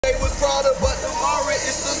Yesterday was Prada, but tomorrow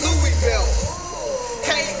it's the Louis belt.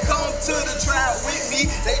 Can't come to the trial with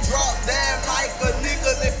me. They drop down like a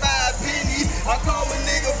nickel and 5 pennies. I call my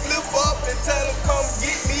nigga flip up and tell him come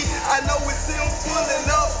get me. I know it's him pulling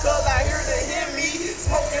up cause I hear they hear me.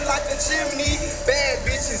 Smoking like a chimney. Bad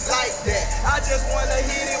bitches like that. I just wanna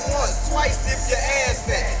hit it once, twice if your ass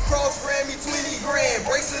fat. Cross ran me 20 grand.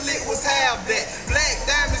 Bracelet was half that. Black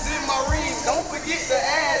diamonds in my ring. Don't forget to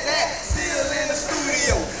add that. Still in the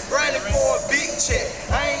studio. Grinding for a big check.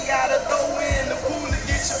 I ain't gotta throw in the pool to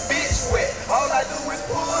get your bitch wet. All I do is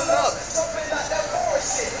pull up, jumping out that boring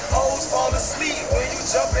shit. Hoes fall asleep when you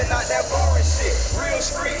jumping out that boring shit. Real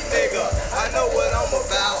street nigga, I know what I'm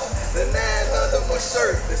about. The 9 under my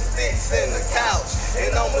shirt, the sticks in the couch.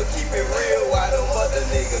 And I'ma keep it real while them other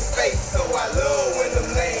niggas fake. So I love when them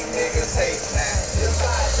lame niggas hate. Now,